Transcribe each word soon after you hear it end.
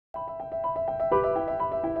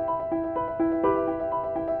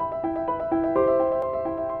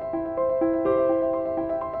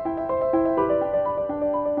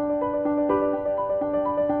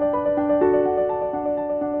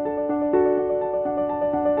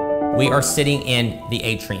We are sitting in the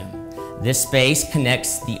atrium. This space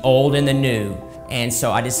connects the old and the new, and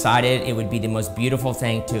so I decided it would be the most beautiful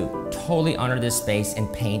thing to totally honor this space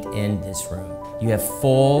and paint in this room. You have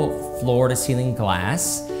full floor-to-ceiling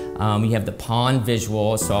glass. You have the pond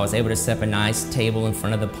visual, so I was able to set up a nice table in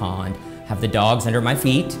front of the pond, have the dogs under my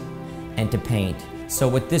feet, and to paint. So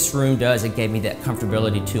what this room does, it gave me that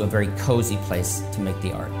comfortability to a very cozy place to make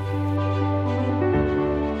the art.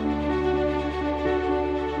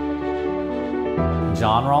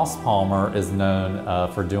 John Ross Palmer is known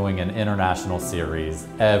for doing an international series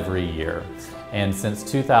every year. And since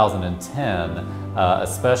 2010, a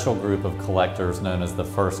special group of collectors known as the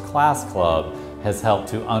First Class Club has helped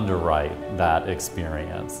to underwrite that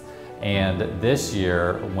experience. And this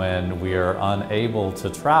year, when we are unable to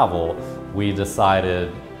travel, we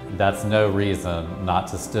decided that's no reason not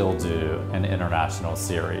to still do an international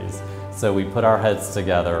series. So we put our heads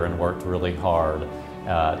together and worked really hard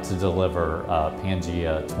to deliver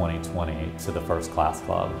Pangea 2020 to the First Class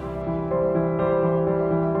Club.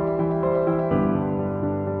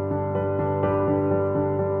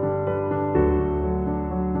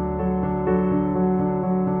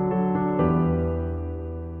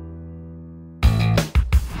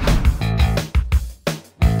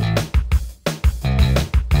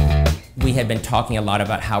 We had been talking a lot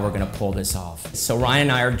about how we're going to pull this off. So Ryan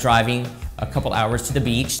and I are driving a couple hours to the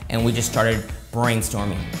beach, and we just started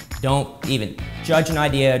brainstorming. Don't even judge an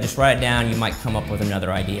idea, just write it down, you might come up with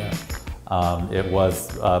another idea. It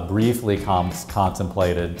was briefly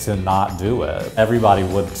contemplated to not do it. Everybody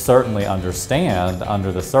would certainly understand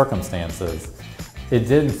under the circumstances. It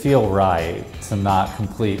didn't feel right to not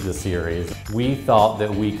complete the series. We thought that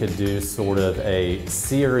we could do sort of a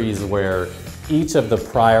series where each of the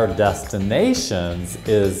prior destinations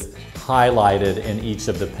is highlighted in each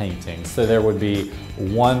of the paintings. So there would be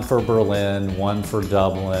one for Berlin, one for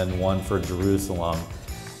Dublin, one for Jerusalem.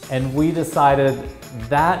 And we decided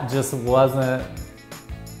that just wasn't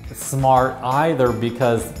smart either,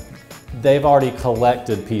 because they've already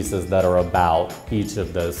collected pieces that are about each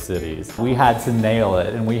of those cities. We had to nail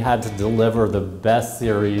it, and we had to deliver the best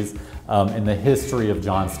series in the history of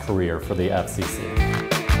John's career for the FCC.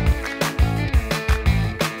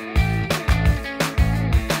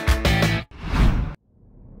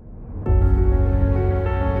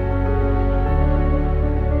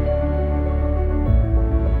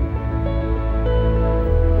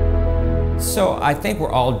 So I think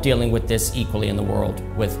we're all dealing with this equally in the world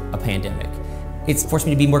with a pandemic. It's forced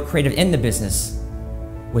me to be more creative in the business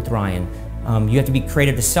with Ryan. You have to be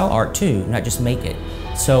creative to sell art too, not just make it.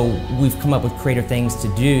 So we've come up with creative things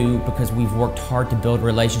to do because we've worked hard to build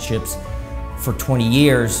relationships for 20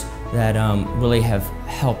 years that really have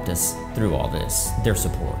helped us through all this, their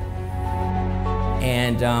support.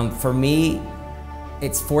 And for me,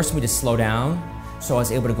 it's forced me to slow down. So I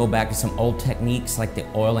was able to go back to some old techniques like the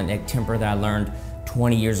oil and egg temper that I learned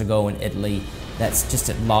 20 years ago in Italy. That's just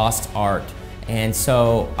a lost art. And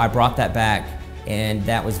so I brought that back, and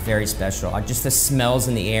that was very special. Just the smells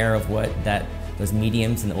in the air of what those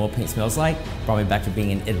mediums and the oil paint smells like brought me back to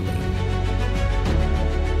being in Italy.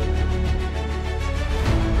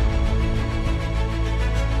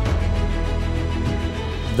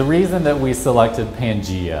 The reason that we selected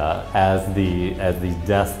Pangea as the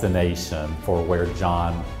destination for where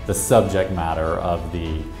John, the subject matter of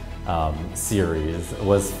the series,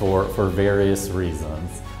 was for various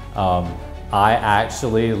reasons. I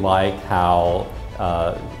actually like how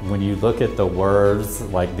when you look at the words,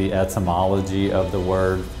 like the etymology of the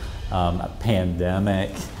word pandemic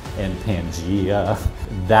and Pangea,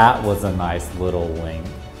 that was a nice little link.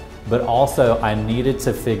 But also I needed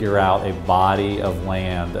to figure out a body of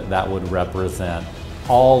land that would represent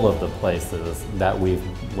all of the places that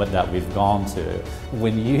we've gone to.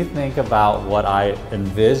 When you think about what I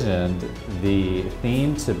envisioned the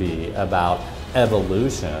theme to be about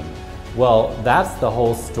evolution, well, that's the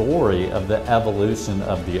whole story of the evolution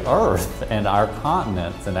of the Earth and our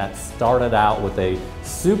continents, and that started out with a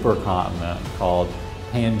supercontinent called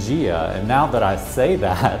Pangea. And now that I say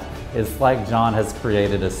that, it's like John has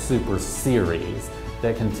created a super series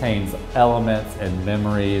that contains elements and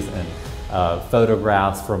memories and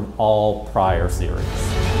photographs from all prior series.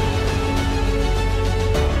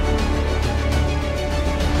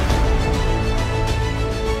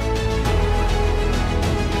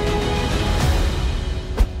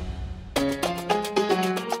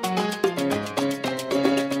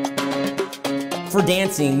 For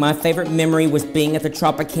dancing, my favorite memory was being at the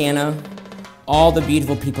Tropicana. All the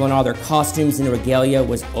beautiful people in all their costumes and regalia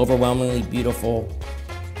was overwhelmingly beautiful.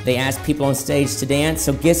 They asked people on stage to dance,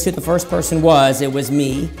 so guess who the first person was? It was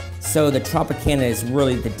me. So the Tropicana is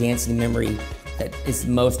really the dancing memory that is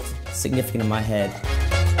most significant in my head.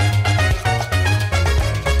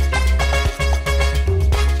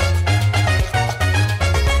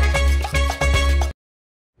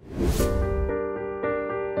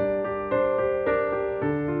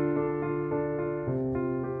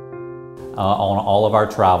 On all of our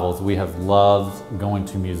travels, we have loved going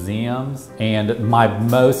to museums, and my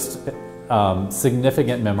most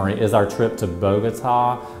significant memory is our trip to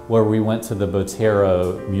Bogota, where we went to the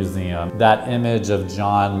Botero Museum. That image of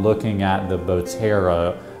John looking at the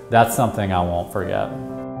Botero, that's something I won't forget.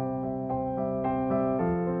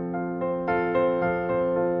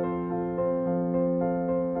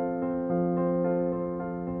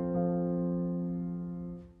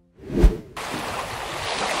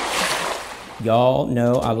 Y'all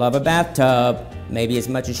know I love a bathtub, maybe as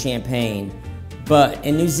much as champagne. But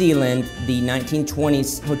in New Zealand, the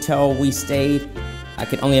 1920s hotel we stayed, I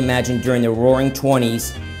could only imagine during the roaring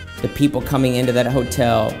 20s, the people coming into that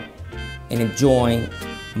hotel and enjoying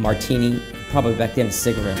a martini, probably back then a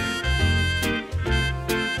cigarette.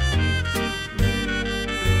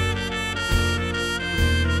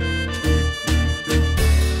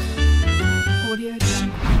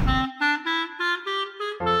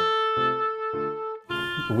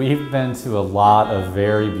 We've been to a lot of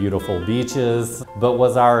very beautiful beaches, but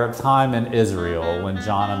was our time in Israel when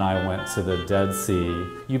John and I went to the Dead Sea.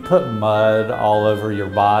 You put mud all over your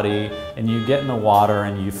body and you get in the water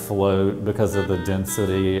and you float because of the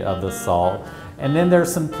density of the salt. And then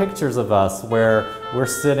there's some pictures of us where we're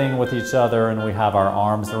sitting with each other and we have our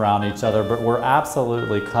arms around each other, but we're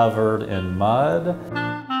absolutely covered in mud.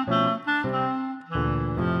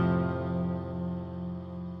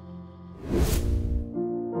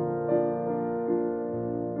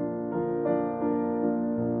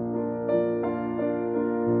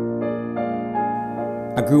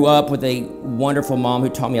 I grew up with a wonderful mom who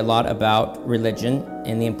taught me a lot about religion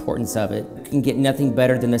and the importance of it. You can get nothing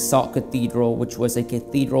better than the Salt Cathedral, which was a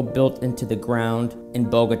cathedral built into the ground in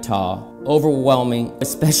Bogota. Overwhelming,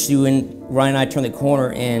 especially when Ryan and I turned the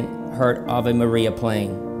corner and heard Ave Maria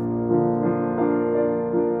playing.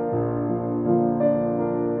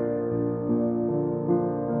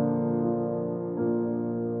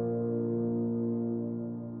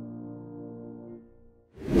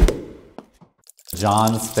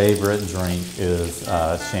 John's favorite drink is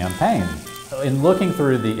champagne. In looking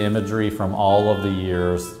through the imagery from all of the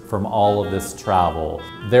years, from all of this travel,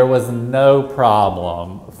 there was no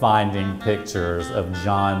problem finding pictures of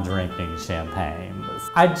John drinking champagne.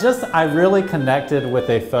 I really connected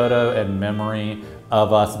with a photo and memory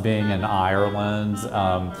of us being in Ireland.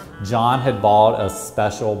 John had bought a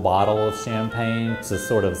special bottle of champagne to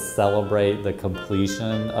sort of celebrate the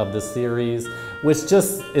completion of the series, which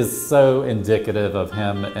just is so indicative of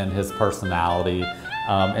him and his personality.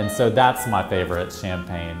 And so that's my favorite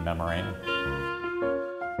champagne memory.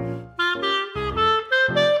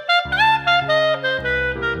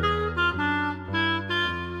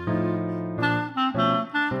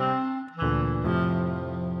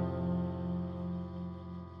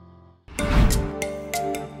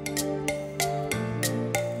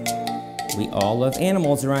 We all love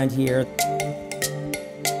animals around here.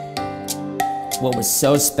 What was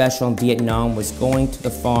so special in Vietnam was going to the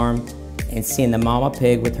farm and seeing the mama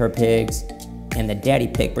pig with her pigs and the daddy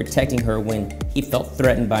pig protecting her when he felt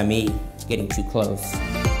threatened by me getting too close.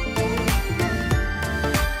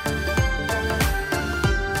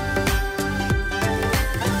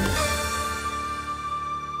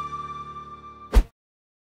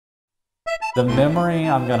 The memory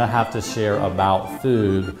I'm gonna have to share about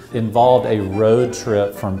food involved a road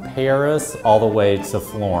trip from Paris all the way to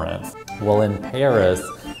Florence. Well, in Paris,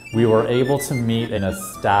 we were able to meet an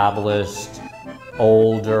established,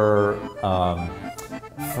 older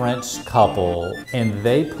French couple, and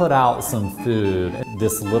they put out some food.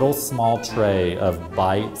 This little small tray of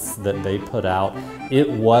bites that they put out,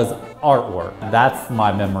 it was artwork. That's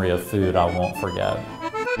my memory of food I won't forget.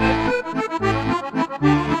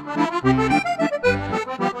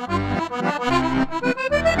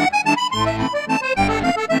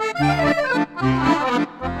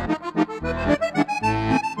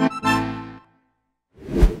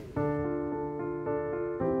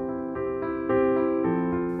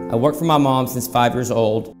 I worked for my mom since 5 years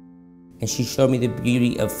old, and she showed me the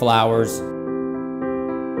beauty of flowers.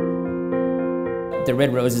 The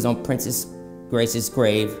red roses on Princess Grace's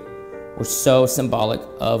grave were so symbolic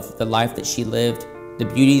of the life that she lived, the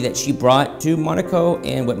beauty that she brought to Monaco,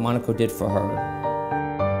 and what Monaco did for her.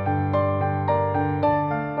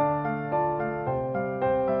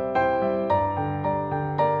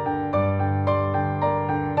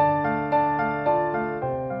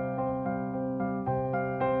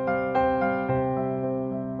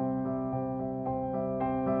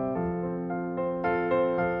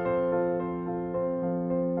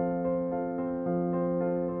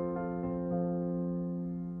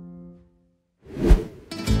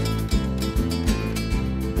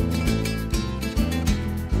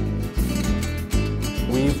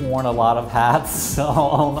 worn a lot of hats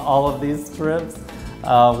on all of these trips.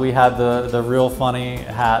 We had the real funny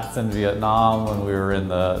hats in Vietnam when we were in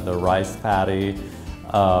the rice paddy.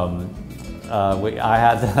 I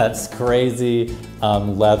had that crazy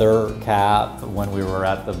leather cap when we were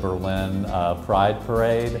at the Berlin Pride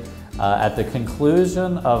Parade. At the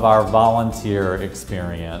conclusion of our volunteer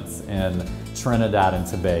experience in Trinidad and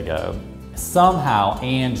Tobago, somehow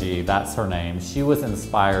Angie, that's her name, she was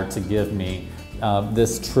inspired to give me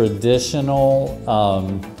this traditional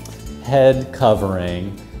head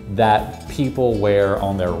covering that people wear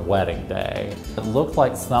on their wedding day. It looked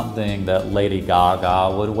like something that Lady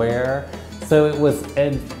Gaga would wear. So it was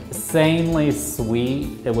insanely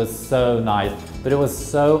sweet. It was so nice, but it was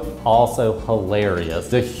so also hilarious.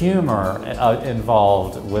 The humor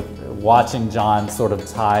involved with watching John sort of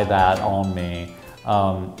tie that on me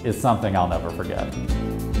is something I'll never forget.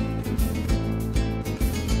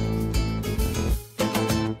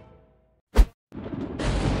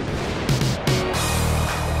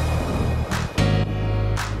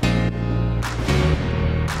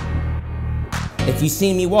 If you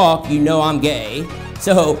see me walk, you know I'm gay.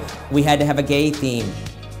 So we had to have a gay theme.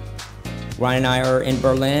 Ryan and I are in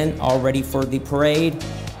Berlin, all ready for the parade.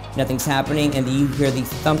 Nothing's happening, and then you hear the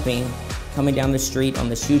thumping coming down the street on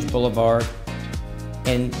this huge boulevard.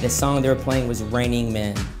 And the song they were playing was Raining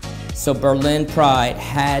Men. So Berlin Pride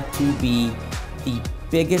had to be the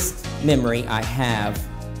biggest memory I have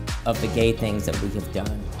of the gay things that we have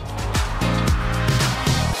done.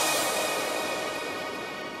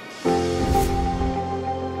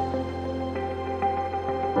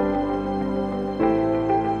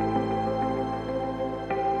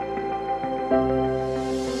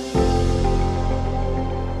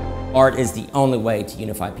 Art is the only way to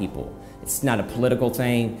unify people. It's not a political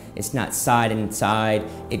thing, it's not side and side,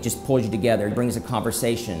 it just pulls you together, it brings a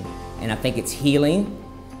conversation. And I think it's healing,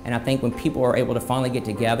 and I think when people are able to finally get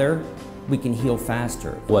together, we can heal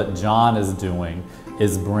faster. What John is doing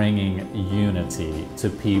is bringing unity to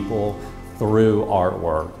people through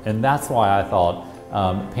artwork. And that's why I thought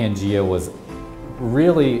Pangea was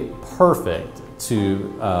really perfect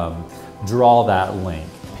to draw that link.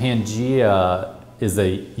 Pangea is a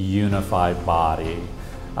unified body.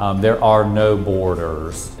 There are no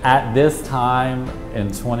borders. At this time in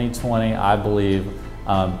 2020, I believe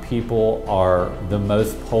people are the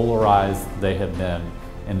most polarized they have been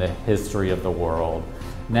in the history of the world.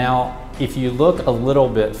 Now, if you look a little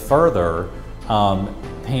bit further,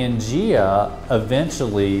 Pangea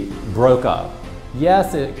eventually broke up.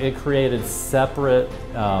 Yes, it created separate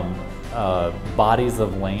bodies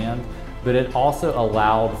of land, but it also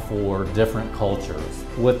allowed for different cultures.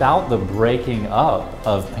 Without the breaking up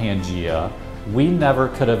of Pangea, we never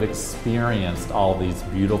could have experienced all these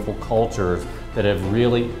beautiful cultures that have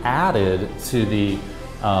really added to the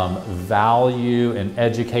value and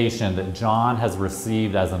education that John has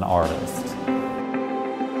received as an artist.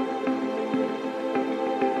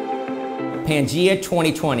 Pangea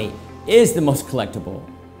 2020 is the most collectible.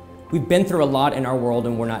 We've been through a lot in our world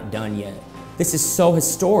and we're not done yet. This is so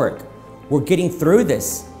historic. We're getting through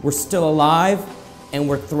this. We're still alive and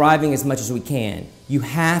we're thriving as much as we can. You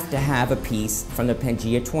have to have a piece from the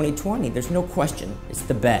Pangea 2020. There's no question, it's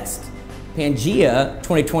the best. Pangea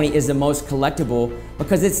 2020 is the most collectible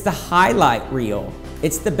because it's the highlight reel.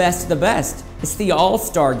 It's the best of the best. It's the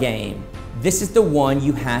all-star game. This is the one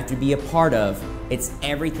you have to be a part of. It's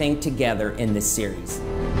everything together in this series.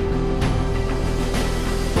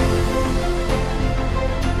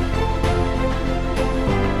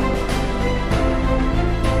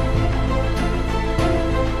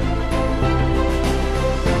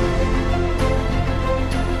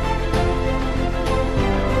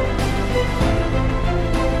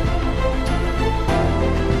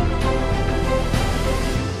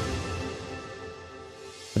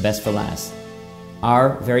 The best for last.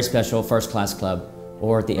 Our very special First Class Club,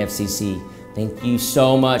 or the FCC. Thank you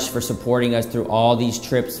so much for supporting us through all these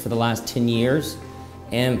trips for the last 10 years.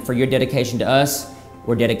 And for your dedication to us,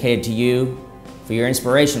 we're dedicated to you. For your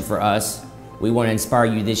inspiration for us, we want to inspire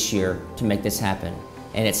you this year to make this happen.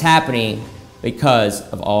 And it's happening because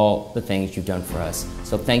of all the things you've done for us.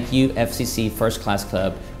 So thank you, FCC First Class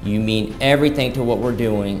Club. You mean everything to what we're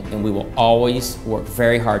doing, and we will always work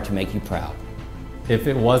very hard to make you proud. If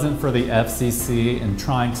it wasn't for the FCC and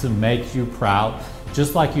trying to make you proud,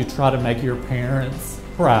 just like you try to make your parents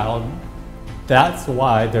proud, that's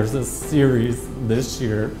why there's a series this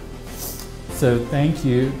year. So thank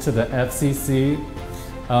you to the FCC.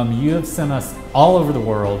 You have sent us all over the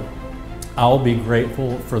world. I will be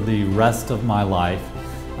grateful for the rest of my life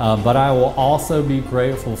but I will also be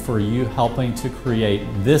grateful for you helping to create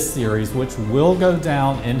this series, which will go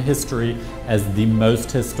down in history as the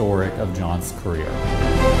most historic of John's career.